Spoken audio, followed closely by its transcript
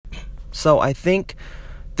So I think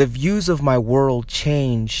the views of my world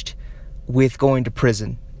changed with going to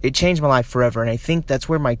prison. It changed my life forever, and I think that's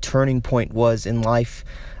where my turning point was in life.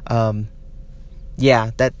 That's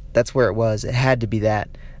where it was. It had to be that.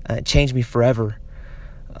 It changed me forever.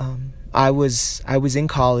 I was in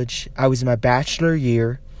college. I was in my bachelor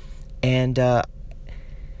year, and I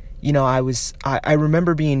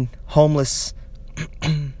remember being homeless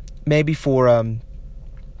maybe for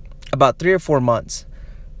about 3 or 4 months.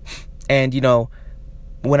 And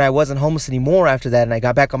when I wasn't homeless anymore after that, and I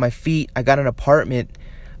got back on my feet, I got an apartment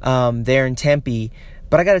there in Tempe,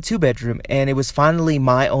 but I got a 2-bedroom, and it was finally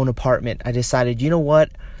my own apartment. I decided, you know what,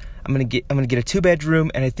 I'm gonna get a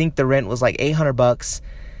 2-bedroom, and I think the rent was like $800.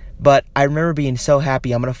 But I remember being so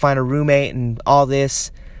happy. I'm gonna find a roommate and all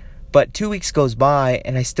this. But 2 weeks goes by,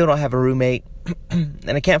 and I still don't have a roommate, and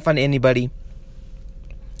I can't find anybody.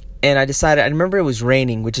 And I decided, I remember it was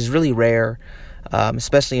raining, which is really rare,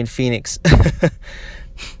 especially in Phoenix.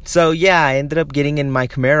 So yeah, I ended up getting in my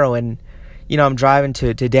Camaro, and I'm driving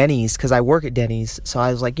to Denny's because I work at Denny's. So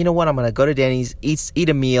I was like, you know what, I'm gonna go to Denny's, eat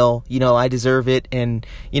a meal. I deserve it, and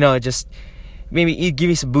just maybe give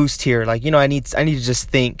me some boost here. Like, I need to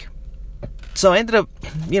just think. So I ended up,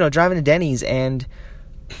 driving to Denny's, and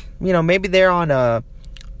maybe they're on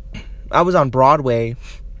I was on Broadway.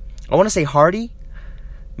 I want to say Hardy,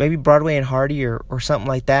 maybe Broadway and Hardy or something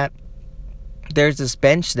like that. There's this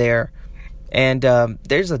bench there, and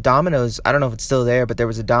there's a Domino's. I don't know if it's still there, but there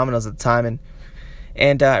was a Domino's at the time,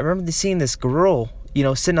 and I remember seeing this girl,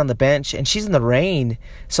 sitting on the bench, and she's in the rain.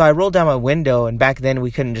 So I rolled down my window, and back then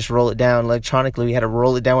we couldn't just roll it down electronically. We had to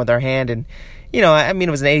roll it down with our hand, and it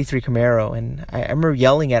was an 83 Camaro, and I remember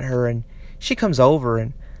yelling at her, and she comes over,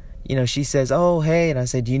 and she says, "Oh, hey," and I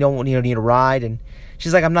said, "Do you need a ride?" And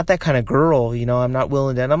she's like, "I'm not that kind of girl, I'm not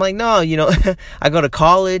willing to." And I'm like, "No, I go to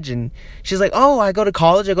college." And she's like, "Oh, I go to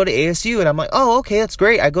college. I go to ASU." And I'm like, "Oh, okay, that's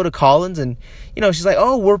great. I go to Collins." And she's like,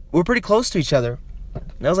 "Oh, we're pretty close to each other."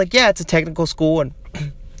 And I was like, "Yeah, it's a technical school," and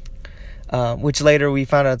which later we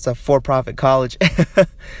found out it's a for-profit college.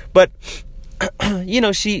 But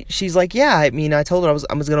she's like, "Yeah, I told her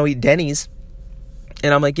I was gonna eat Denny's,"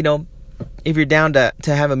 and I'm like, if you're down to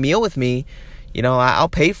have a meal with me, I'll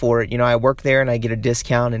pay for it. I work there and I get a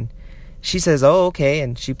discount. And she says, "Oh, okay."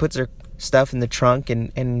 And she puts her stuff in the trunk,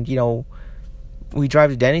 and we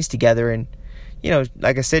drive to Denny's together. And,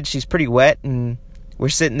 like I said, she's pretty wet, and we're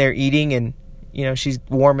sitting there eating, and, she's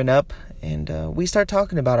warming up, and we start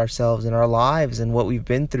talking about ourselves and our lives and what we've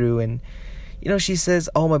been through. And, she says,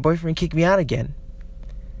 "Oh, my boyfriend kicked me out again."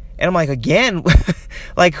 And I'm like, "Again?"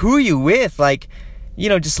 Like, who are you with? Like,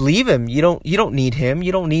 just leave him. You don't need him.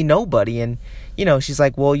 You don't need nobody. And, she's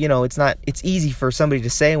like, "Well, it's easy for somebody to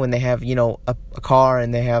say when they have, a car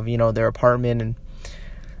and they have, their apartment." And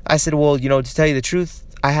I said, "Well, to tell you the truth,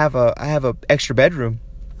 I have a extra bedroom.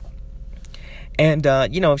 And,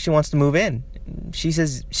 if she wants to move in." She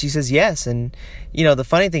says yes. And, the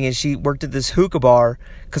funny thing is she worked at this hookah bar,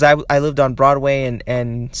 because I lived on Broadway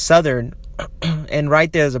and Southern, and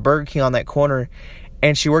right there's a Burger King on that corner.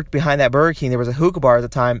 And she worked behind that Burger King. There was a hookah bar at the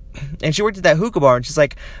time. And she worked at that hookah bar. And she's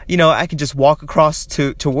like, "I can just walk across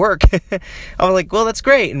to work." I was like, "Well, that's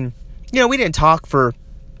great." And, we didn't talk for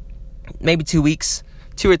maybe 2 weeks,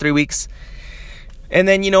 2 or 3 weeks. And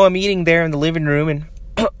then, I'm eating there in the living room. And,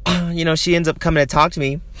 she ends up coming to talk to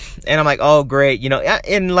me. And I'm like, "Oh, great."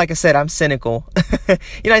 And like I said, I'm cynical.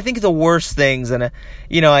 I think of the worst things. And,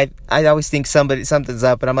 I always think something's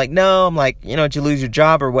up. And I'm like, "No." I'm like, "Did you lose your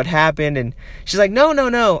job or what happened?" And she's like,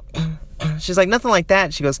 No. She's like, "Nothing like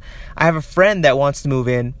that." She goes, "I have a friend that wants to move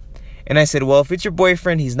in." And I said, "Well, if it's your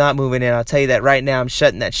boyfriend, he's not moving in. I'll tell you that right now. I'm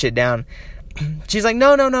shutting that shit down." She's like,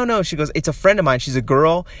 No. She goes, "It's a friend of mine. She's a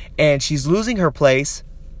girl, and she's losing her place.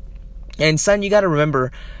 And son, you got to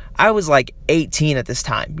remember, I was like 18 at this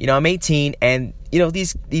time. I'm 18, and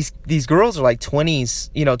these girls are like 20s,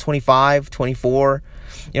 25, 24.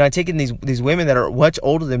 I've taken these women that are much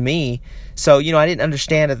older than me. So, I didn't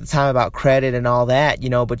understand at the time about credit and all that,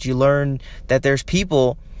 but you learn that there's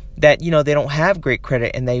people that, they don't have great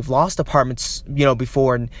credit, and they've lost apartments,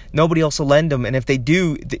 before, and nobody else will lend them. And if they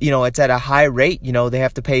do, it's at a high rate. They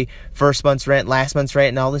have to pay first month's rent, last month's rent,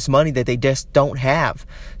 and all this money that they just don't have.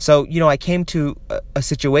 So, I came to a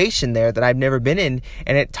situation there that I've never been in,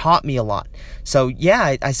 and it taught me a lot. So,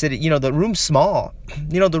 yeah, I said, the room's small.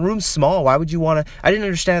 The room's small. Why would you want to? I didn't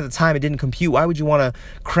understand at the time. It didn't compute. Why would you want to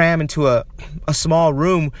cram into a small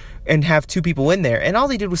room and have 2 people in there? And all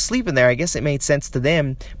they did was sleep in there. I guess it made sense to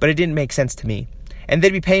them, but it didn't make sense to me. And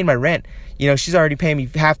they'd be paying my rent. She's already paying me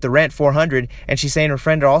half the rent, $400, and she's saying her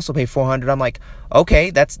friend will also pay $400. I'm like,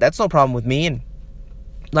 okay, that's no problem with me. And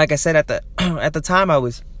like I said, at the time I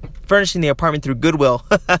was furnishing the apartment through Goodwill,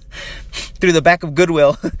 through the back of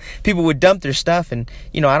Goodwill. People would dump their stuff, and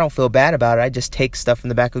I don't feel bad about it. I just take stuff from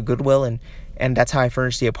the back of Goodwill, and that's how I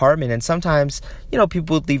furnish the apartment. And sometimes,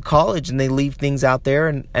 people would leave college and they leave things out there,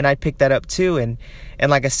 and I'd pick that up too. And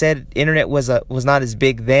like I said, internet was not as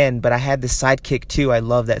big then, but I had this Sidekick too. I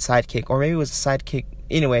love that Sidekick, or maybe it was a Sidekick.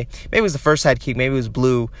 Anyway, maybe it was the first Sidekick, maybe it was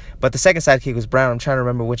blue, but the second Sidekick was brown. I'm trying to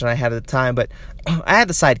remember which one I had at the time, but I had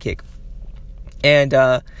the Sidekick, and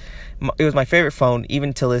it was my favorite phone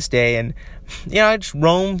even till this day. And I just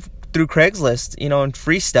roamed through Craigslist, and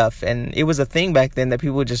free stuff, and it was a thing back then that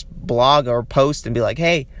people would just blog or post and be like,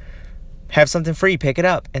 hey, have something free, pick it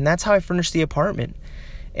up. And that's how I furnished the apartment.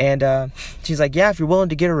 And she's like, yeah, if you're willing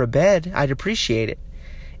to get her a bed, I'd appreciate it.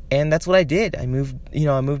 And that's what I did. I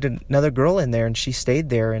moved another girl in there, and she stayed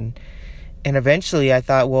there. And eventually I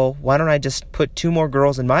thought, well, why don't I just put 2 more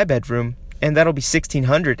girls in my bedroom, and that'll be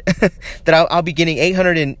 $1,600. That I'll be getting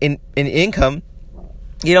 $800 in income,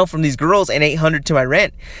 from these girls, and $800 to my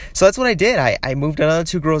rent. So that's what I did. I moved another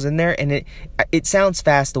 2 girls in there, and it sounds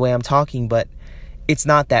fast the way I'm talking, but it's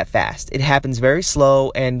not that fast. It happens very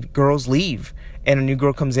slow, and girls leave. And a new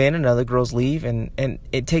girl comes in, and other girls leave, and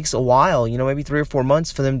it takes a while, maybe 3 or 4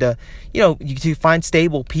 months for them to, to find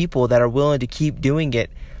stable people that are willing to keep doing it.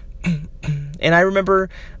 And I remember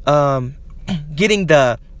getting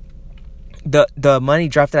the money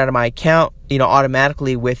drafted out of my account,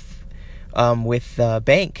 automatically with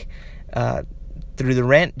bank through the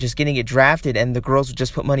rent, just getting it drafted, and the girls would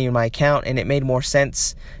just put money in my account, and it made more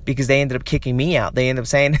sense because they ended up kicking me out. They ended up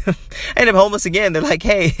saying, I ended up homeless again. They're like,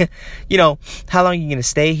 hey, how long are you going to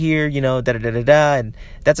stay here? Da-da-da-da-da. And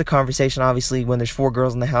that's a conversation, obviously, when there's 4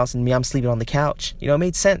 girls in the house and I'm sleeping on the couch. It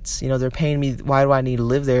made sense. They're paying me. Why do I need to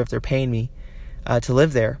live there if they're paying me to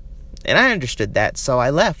live there? And I understood that. So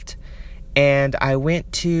I left, and I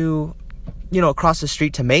went to, across the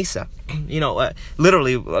street to Mesa.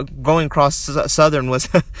 Literally going across Southern was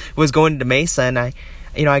going to Mesa, and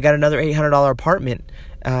I got another $800 apartment,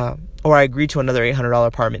 or I agreed to another $800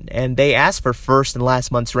 apartment, and they asked for first and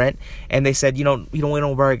last month's rent, and they said, we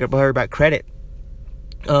don't worry about credit,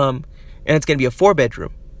 and it's gonna be a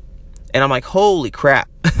 4-bedroom, and I'm like, holy crap,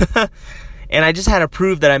 and I just had to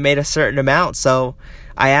prove that I made a certain amount, so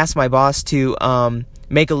I asked my boss to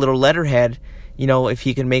make a little letterhead. If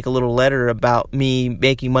he can make a little letter about me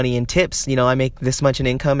making money in tips, I make this much in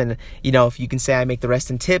income, and, if you can say I make the rest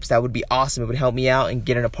in tips, that would be awesome. It would help me out and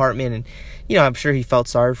get an apartment, and, I'm sure he felt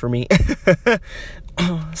sorry for me.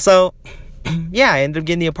 So, yeah, I ended up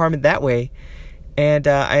getting the apartment that way, and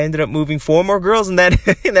I ended up moving 4 more girls in that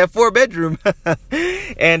 4-bedroom,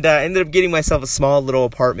 and ended up getting myself a small little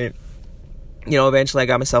apartment. Eventually I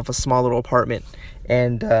got myself a small little apartment,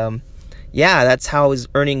 and, yeah, that's how I was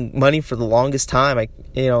earning money for the longest time.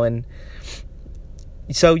 And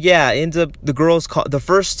so yeah, ends up the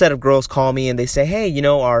first set of girls call me, and they say, hey,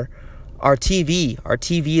 our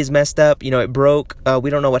TV is messed up. It broke. We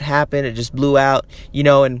don't know what happened. It just blew out.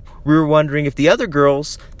 And we were wondering if the other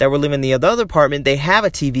girls that were living in the other apartment, they have a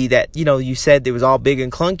TV that you said it was all big and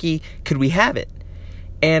clunky. Could we have it?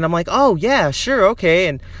 And I'm like, oh, yeah, sure, okay.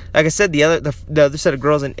 And like I said, the other set of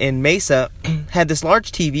girls in Mesa had this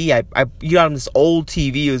large TV. I got them this old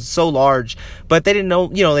TV. It was so large. But they didn't know,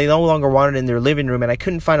 they no longer wanted it in their living room. And I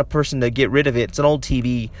couldn't find a person to get rid of it. It's an old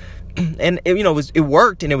TV. And, it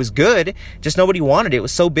worked and it was good. Just nobody wanted it. It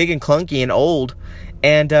was so big and clunky and old.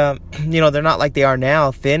 And, they're not like they are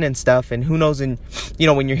now, thin and stuff. And who knows, when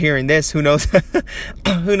you're hearing this, who knows,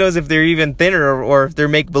 who knows if they're even thinner or if they're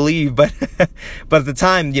make-believe. But at the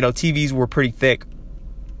time, TVs were pretty thick.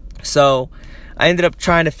 So I ended up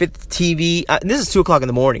trying to fit the TV. This is 2 o'clock in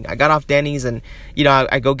the morning. I got off Denny's, and,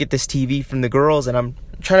 I go get this TV from the girls, and I'm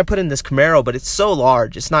trying to put in this Camaro, but it's so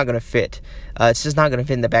large, it's not going to fit. It's just not going to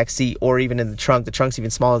fit in the back seat or even in the trunk. The trunk's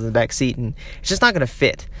even smaller than the back seat, and it's just not going to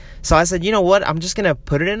fit. So I said, you know what? I'm just going to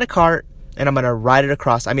put it in a cart, and I'm going to ride it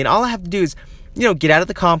across. I mean, all I have to do is, get out of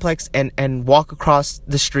the complex and walk across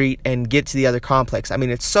the street and get to the other complex. I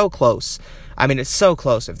mean, it's so close.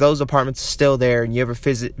 If those apartments are still there, and you ever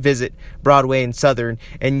visit Broadway and Southern,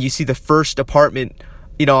 and you see the first apartment,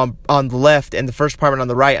 on the left and the first apartment on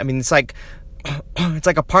the right, I mean, it's like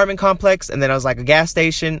apartment complex, and then I was like a gas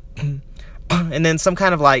station, and then some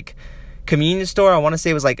kind of like convenience store. I want to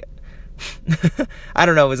say it was like I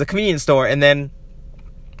don't know, it was a convenience store, and then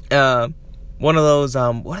one of those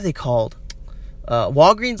what are they called?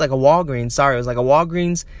 Walgreens, like a Walgreens. Sorry, it was like a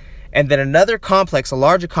Walgreens, and then another complex, a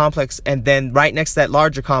larger complex, and then right next to that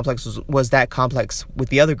larger complex was that complex with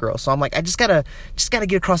the other girls. So I'm like, I just gotta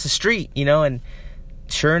get across the street, and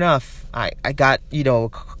sure enough, I got a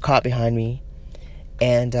cop behind me.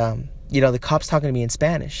 And, the cop's talking to me in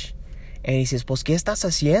Spanish. And he says, pues, ¿qué estás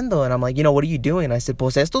haciendo? And I'm like, what are you doing? And I said,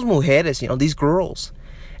 pues, estos mujeres, these girls.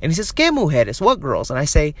 And he says, ¿qué mujeres? What girls? And I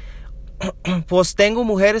say, pues, tengo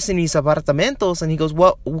mujeres en mis apartamentos. And he goes,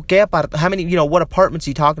 what, how many, what apartments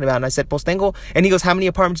are you talking about? And I said, pues, tengo, and he goes, how many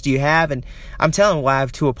apartments do you have? And I'm telling him, well, I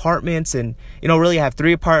have 2 apartments, and, really I have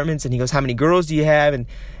 3 apartments. And he goes, how many girls do you have?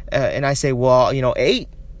 And I say, well, 8.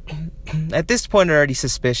 At this point, they're already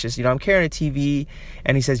suspicious. I'm carrying a TV,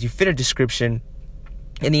 and he says, you fit a description.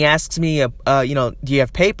 And he asks me, do you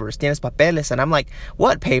have papers? ¿Tienes papeles? And I'm like,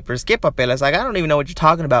 what papers? ¿Qué papeles? Like, I don't even know what you're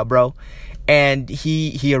talking about, bro. And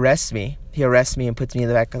he arrests me. He arrests me and puts me in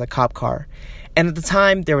the back of the cop car. And at the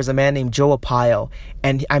time, there was a man named Joe Arpaio.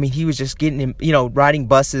 And, he was just getting him, riding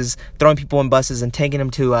buses, throwing people in buses and taking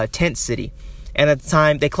them to Tent City. And at the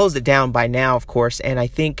time, they closed it down by now, of course. And I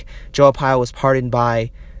think Joe Arpaio was pardoned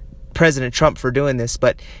by President Trump for doing this.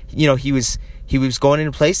 But, he was going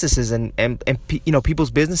into places and people's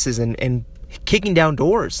businesses and kicking down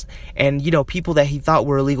doors, and people that he thought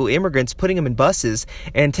were illegal immigrants, putting them in buses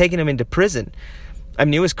and taking them into prison. I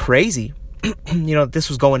mean, it was crazy. This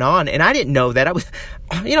was going on, and I didn't know that. I was,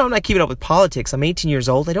 I'm not keeping up with politics. I'm 18 years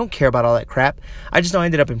old. I don't care about all that crap. I just know I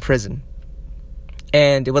ended up in prison,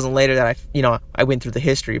 and it wasn't later that I went through the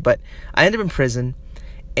history, but I ended up in prison,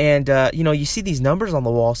 and you see these numbers on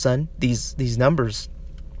the wall, son. These numbers.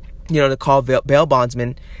 To call bail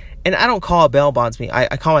bondsman. And I don't call a bail bondsman.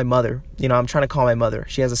 I call my mother. I'm trying to call my mother.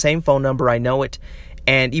 She has the same phone number. I know it.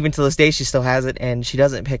 And even to this day, she still has it. And she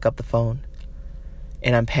doesn't pick up the phone.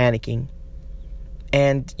 And I'm panicking.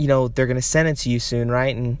 And, they're going to sentence you soon,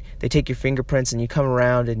 right? And they take your fingerprints and you come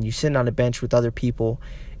around and you sit on a bench with other people.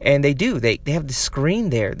 And they do. They have the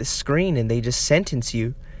screen there, and they just sentence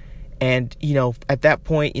you. And, at that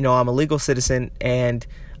point, I'm a legal citizen and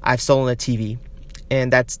I've stolen a TV.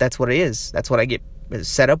 And that's what it is. That's what I get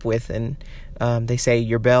set up with. And they say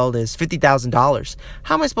your bail is $50,000.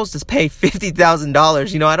 How am I supposed to pay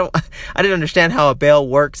 $50,000? I didn't understand how a bail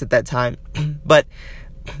works at that time. But,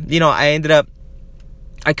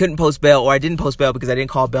 I couldn't post bail, or I didn't post bail because I didn't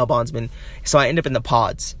call a bail bondsman. So I end up in the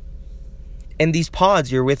pods. And these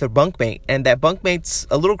pods, you're with a bunkmate, and that bunkmate's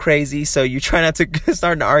a little crazy, so you try not to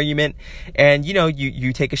start an argument, and,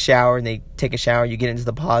 you take a shower, and they take a shower, you get into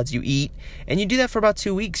the pods, you eat, and you do that for about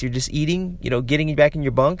 2 weeks. You're just eating, getting you back in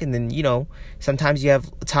your bunk, and then, sometimes you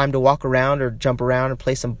have time to walk around or jump around or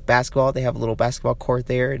play some basketball. They have a little basketball court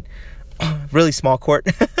there, and really small court.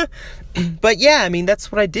 But, yeah,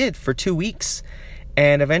 that's what I did for 2 weeks,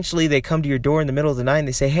 and eventually they come to your door in the middle of the night, and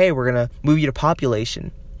they say, hey, we're going to move you to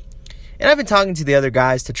population. And I've been talking to the other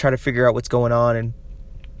guys to try to figure out what's going on. And,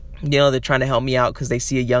 they're trying to help me out because they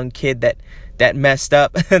see a young kid that messed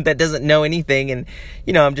up, that doesn't know anything. And,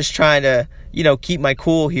 I'm just trying to, keep my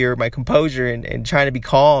cool here, my composure, and trying to be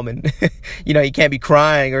calm. And, you can't be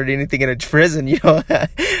crying or anything in a prison,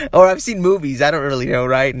 or I've seen movies. I don't really know,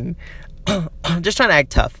 right? And I'm just trying to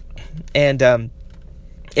act tough. And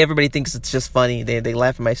everybody thinks it's just funny. They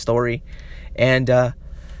laugh at my story. And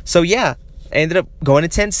so, yeah. I ended up going to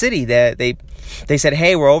Tent City. They said,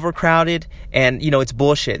 hey, we're overcrowded, and, it's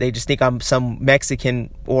bullshit. They just think I'm some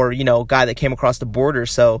Mexican or, guy that came across the border.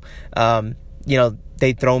 So,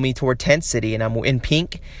 they throw me toward Tent City, and I'm in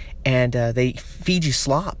pink, and they feed you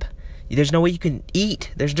slop. There's no way you can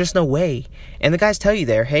eat. There's just no way. And the guys tell you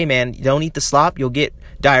there, hey, man, don't eat the slop. You'll get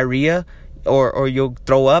diarrhea, or you'll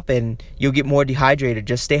throw up, and you'll get more dehydrated.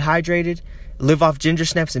 Just stay hydrated. Live off ginger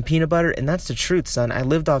snaps and peanut butter. And that's the truth, son. I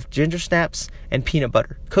lived off ginger snaps and peanut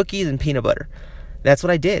butter. Cookies and peanut butter. That's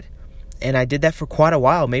what I did. And I did that for quite a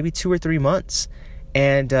while. Maybe 2 or 3 months.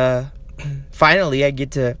 And finally, I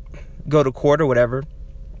get to go to court or whatever.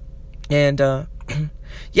 And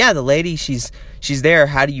yeah, the lady, she's there.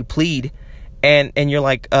 How do you plead? And you're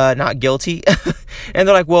like, not guilty. And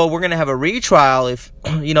they're like, well, we're going to have a retrial if,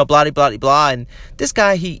 blah, blah, blah. And this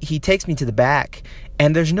guy, he takes me to the back.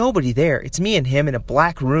 And there's nobody there. It's me and him in a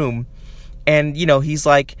black room. And, he's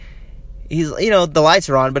like, the lights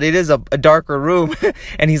are on, but it is a darker room.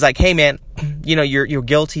 And he's like, hey, man, you're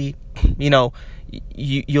guilty.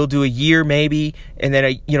 You'll do a year maybe. And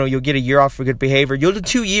then, you'll get a year off for good behavior. You'll do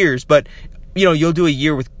 2 years, but, you'll do a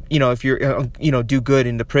year with, if you're, do good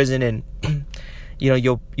in the prison. And,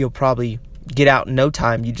 you'll probably get out in no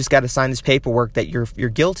time. You just got to sign this paperwork that you're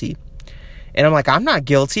guilty. And I'm like, I'm not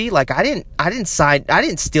guilty. Like, I didn't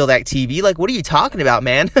steal that TV. Like, what are you talking about,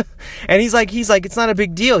 man? And he's like, it's not a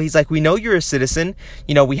big deal. He's like, we know you're a citizen.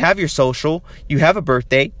 We have your social. You have a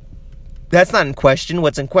birthday. That's not in question.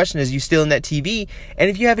 What's in question is you stealing that TV. And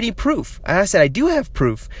if you have any proof. And I said, I do have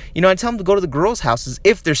proof. I tell them to go to the girls' houses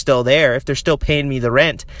if they're still there, if they're still paying me the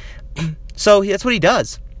rent. So that's what he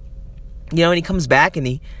does. And he comes back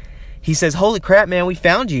and he says, "Holy crap, man, we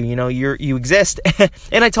found you. You exist."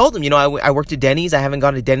 And I told him, I worked at Denny's. I haven't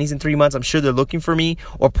gone to Denny's in 3 months. I'm sure they're looking for me,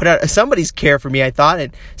 or put out somebody's care for me. I thought,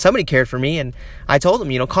 and somebody cared for me. And I told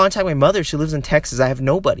him, contact my mother. She lives in Texas. I have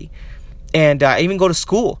nobody. And I even go to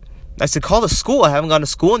school. I said, call the school. I haven't gone to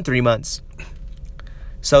school in 3 months.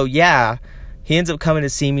 So yeah, he ends up coming to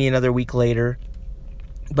see me another week later.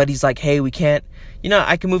 But he's like, hey, we can't,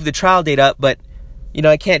 I can move the trial date up, but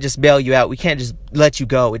I can't just bail you out. We can't just let you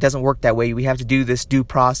go. It doesn't work that way. We have to do this due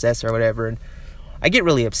process or whatever. And I get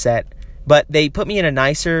really upset. But they put me in a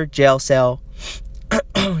nicer jail cell,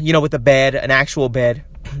 with a bed, an actual bed,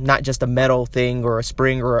 not just a metal thing or a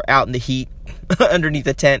spring or out in the heat underneath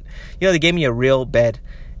the tent. They gave me a real bed,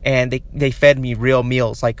 and they fed me real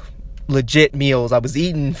meals, like legit meals. I was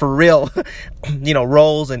eating for real,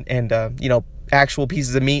 rolls and actual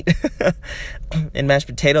pieces of meat and mashed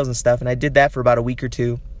potatoes and stuff. And I did that for about a week or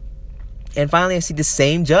two. And finally I see the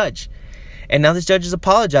same judge. And now this judge is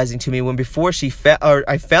apologizing to me, when before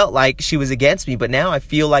I felt like she was against me. But now I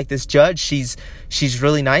feel like this judge, she's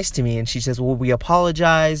really nice to me. And she says, well, we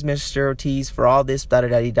apologize, Mr. Ortiz, for all this,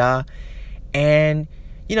 da-da-da-da-da. And,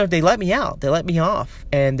 they let me out. They let me off.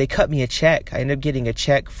 And they cut me a check. I ended up getting a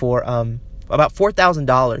check for about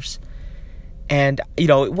 $4,000. And,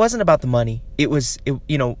 it wasn't about the money. I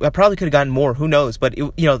probably could have gotten more. Who knows? But,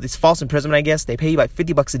 it's false imprisonment, I guess. They pay you about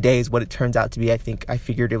 $50 a day is what it turns out to be. I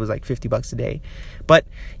figured it was like $50 a day. But,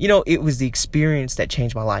 it was the experience that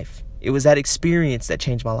changed my life. It was that experience that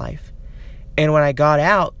changed my life. And when I got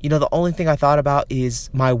out, the only thing I thought about is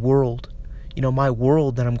my world. My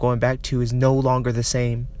world that I'm going back to is no longer the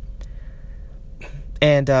same.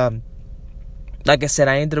 And, like I said,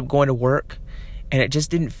 I ended up going to work. And it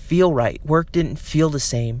just didn't feel right. Work didn't feel the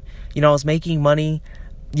same. I was making money,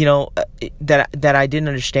 that I didn't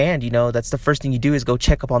understand. That's the first thing you do is go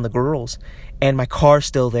check up on the girls. And my car's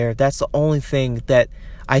still there. That's the only thing that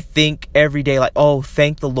I think every day, like, oh,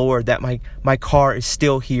 thank the Lord that my car is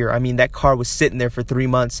still here. I mean, that car was sitting there for 3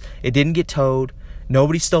 months. It didn't get towed.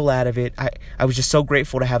 Nobody stole out of it. I was just so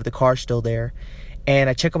grateful to have the car still there. And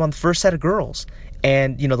I check up on the first set of girls.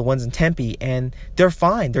 And, the ones in Tempe, and they're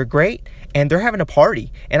fine. They're great. And they're having a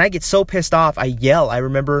party. And I get so pissed off. I yell. I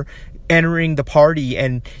remember entering the party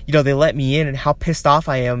and, they let me in, and how pissed off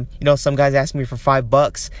I am. Some guys ask me for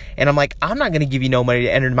 $5. And I'm like, I'm not going to give you no money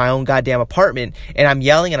to enter my own goddamn apartment. And I'm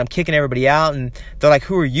yelling and I'm kicking everybody out. And they're like,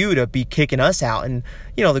 who are you to be kicking us out? And,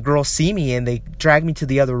 the girls see me and they drag me to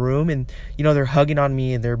the other room, and, they're hugging on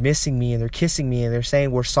me and they're missing me and they're kissing me and they're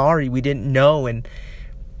saying, we're sorry. We didn't know. And,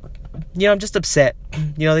 I'm just upset.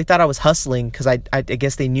 They thought I was hustling because I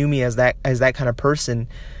guess they knew me as that kind of person.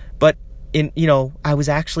 But I was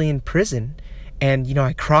actually in prison, and,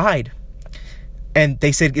 I cried. And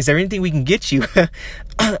they said, is there anything we can get you?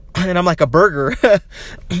 And I'm like, a burger.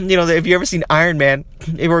 If you ever seen Iron Man,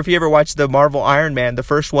 or if you ever watched the Marvel Iron Man, the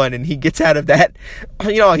first one, and he gets out of that,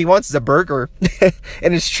 all he wants is a burger.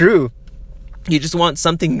 And it's true. You just want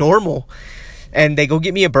something normal. And they go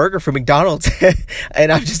get me a burger from McDonald's. And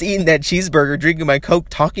I'm just eating that cheeseburger, drinking my Coke,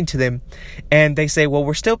 talking to them. And they say, well,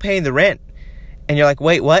 we're still paying the rent. And you're like,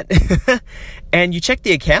 wait, what? And you check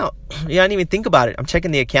the account. I didn't even think about it. I'm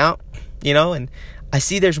checking the account, and I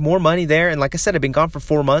see there's more money there. And like I said, I've been gone for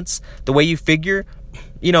 4 months. The way you figure,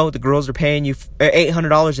 the girls are paying you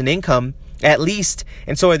 $800 in income at least.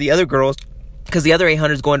 And so are the other girls. Because the other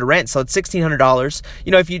 $800 is going to rent, so it's $1,600.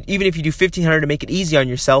 Even if you do $1,500 to make it easy on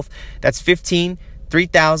yourself, that's $3,000.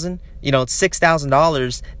 It's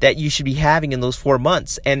 $6,000 that you should be having in those 4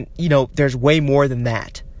 months, and there's way more than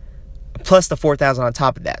that, plus the $4,000 on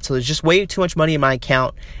top of that. So there's just way too much money in my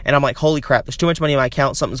account, and I'm like, holy crap, there's too much money in my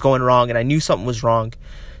account. Something's going wrong, and I knew something was wrong.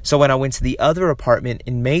 So when I went to the other apartment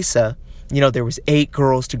in Mesa, there was 8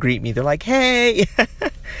 girls to greet me. They're like, hey.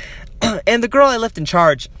 And the girl I left in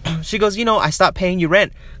charge, she goes, I stopped paying you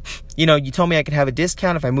rent. You told me I could have a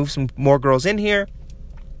discount if I moved some more girls in here.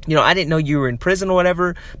 I didn't know you were in prison or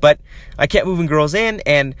whatever, but I kept moving girls in,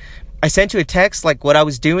 and I sent you a text like what I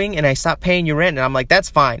was doing, and I stopped paying you rent. And I'm like, that's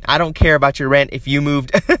fine. I don't care about your rent if you moved.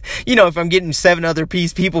 If I'm getting 7 other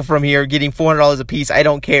people from here getting $400 a piece, I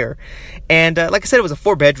don't care. And like I said, it was a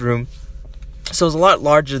 4-bedroom. So it was a lot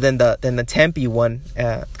larger than the Tempe one,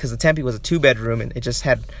 because the Tempe was a 2-bedroom, and I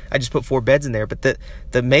just put 4 beds in there. But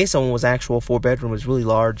the Mesa one was actual 4-bedroom, was really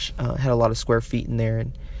large, had a lot of square feet in there.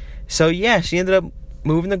 And so yeah, she ended up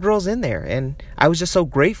moving the girls in there, and I was just so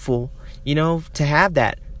grateful, to have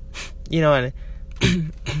that, And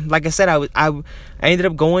like I said, I ended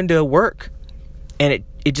up going to work, and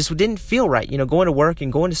it just didn't feel right, going to work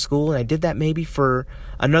and going to school, and I did that maybe for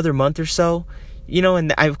another month or so.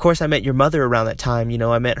 And of course I met your mother around that time.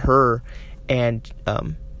 I met her, and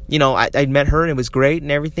I met her and it was great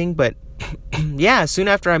and everything, but yeah, soon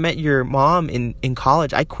after I met your mom in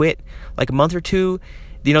college, I quit. Like a month or two,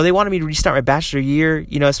 they wanted me to restart my bachelor year,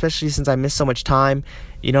 especially since I missed so much time.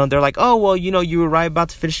 They're like, oh, well, you were right about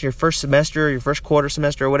to finish your first semester, your first quarter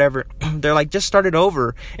semester or whatever. They're like, just start it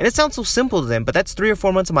over. And it sounds so simple to them, but that's 3 or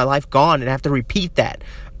 4 months of my life gone, and I have to repeat that.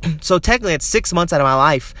 So technically it's 6 months out of my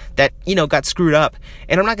life that, got screwed up.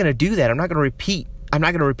 And I'm not going to do that. I'm not going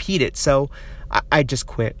to repeat it. So I just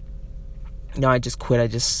quit. I just quit.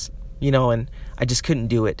 And I just couldn't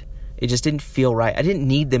do it. It just didn't feel right. I didn't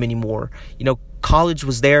need them anymore. College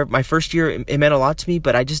was there. My first year, it meant a lot to me,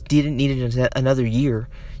 but I just didn't need it another year.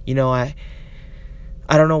 I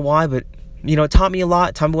don't know why, but, it taught me a lot.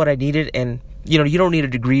 It taught me what I needed. And, you don't need a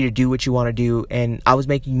degree to do what you want to do. And I was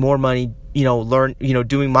making more money,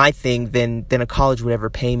 doing my thing than a college would ever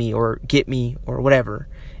pay me or get me or whatever.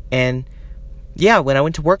 And yeah, when I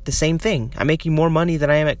went to work, the same thing. I'm making more money than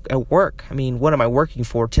I am at work. I mean, what am I working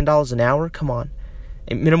for? $10 an hour? Come on.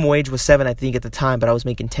 And minimum wage was $7, I think, at the time, but I was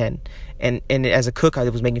making $10. And as a cook, I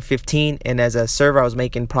was making $15, and as a server, I was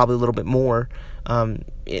making probably a little bit more. And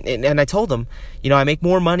I told them, I make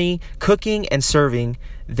more money cooking and serving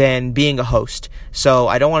than being a host. So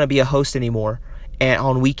I don't want to be a host anymore. And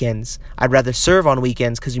on weekends, I'd rather serve on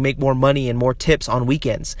weekends because you make more money and more tips on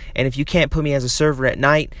weekends. And if you can't put me as a server at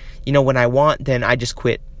night, when I want, then I just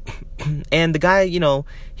quit. And the guy,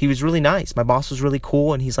 he was really nice. My boss was really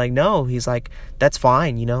cool, and he's like, no, that's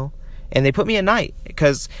fine, And they put me at night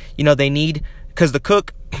because, because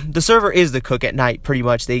the server is the cook at night, pretty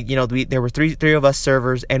much. There were three of us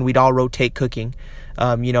servers, and we'd all rotate cooking.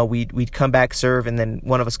 We'd come back, serve, and then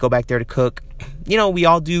one of us go back there to cook. We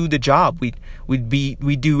all do the job. We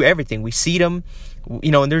do everything. We seat them,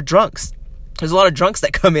 and they're drunks. There's a lot of drunks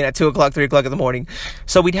that come in at 2 o'clock, 3 o'clock in the morning.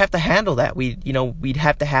 So we'd have to handle that. We'd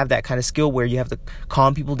have to have that kind of skill where you have to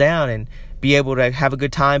calm people down and be able to have a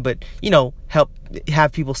good time, but, help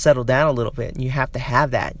have people settle down a little bit. And you have to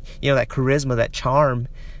have that, that charisma, that charm,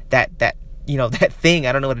 that thing.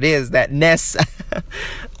 I don't know what it is, that ness.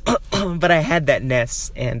 But I had that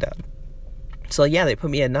ness. And so, yeah, they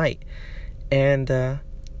put me at night. And,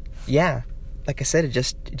 yeah, like I said, it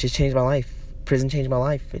just changed my life. Prison changed my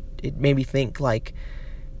life. It made me think, like,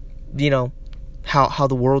 how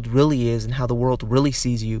the world really is and how the world really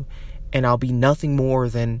sees you. And I'll be nothing more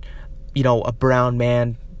than, a brown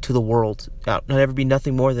man to the world. I'll never be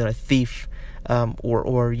nothing more than a thief,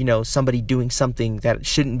 or somebody doing something that it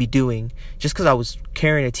shouldn't be doing just because I was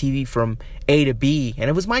carrying a TV from A to B, and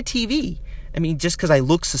it was my TV. I mean, just because I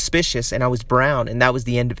looked suspicious and I was brown, and that was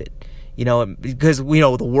the end of it. Because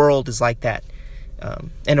the world is like that.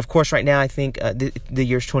 And of course, right now, I think the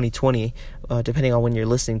year's 2020, depending on when you're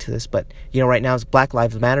listening to this. But, right now, Black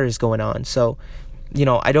Lives Matter is going on. So,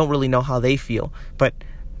 I don't really know how they feel. But,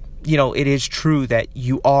 it is true that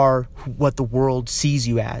you are what the world sees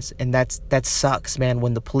you as. And that sucks, man,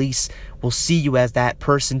 when the police will see you as that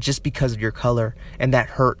person just because of your color. And that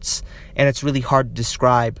hurts. And it's really hard to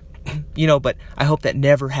describe, but I hope that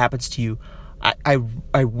never happens to you.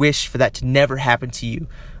 I wish for that to never happen to you.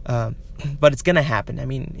 But it's going to happen. I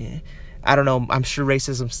mean, I don't know. I'm sure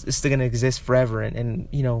racism is still going to exist forever. And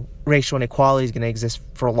racial inequality is going to exist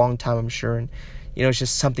for a long time, I'm sure. And, it's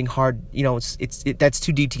just something hard. That's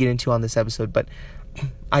too deep to get into on this episode. But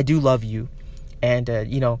I do love you. And,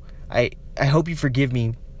 I hope you forgive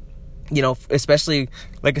me, especially,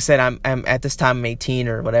 like I said, I'm at this time I'm 18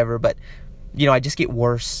 or whatever. But, I just get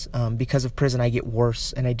worse. Because of prison, I get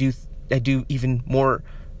worse. And I do even more,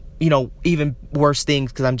 even worse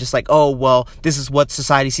things because I'm just like, oh, well, this is what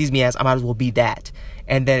society sees me as. I might as well be that.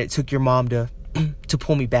 And then it took your mom to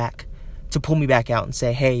pull me back out and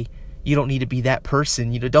say, hey, you don't need to be that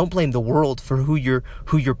person. Don't blame the world for who you're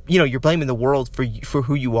blaming the world for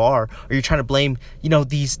who you are, or you're trying to blame,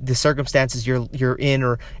 the circumstances you're in,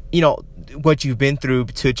 or, what you've been through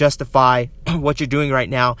to justify what you're doing right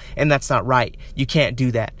now. And that's not right. You can't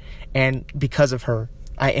do that. And because of her,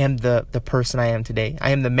 I am the person I am today. I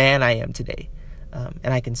am the man I am today.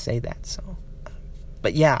 And I can say that. So,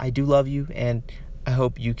 but yeah, I do love you, and I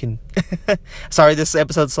hope you can. Sorry, this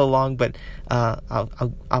episode's so long, but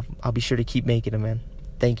I'll be sure to keep making them, man.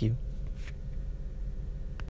 Thank you.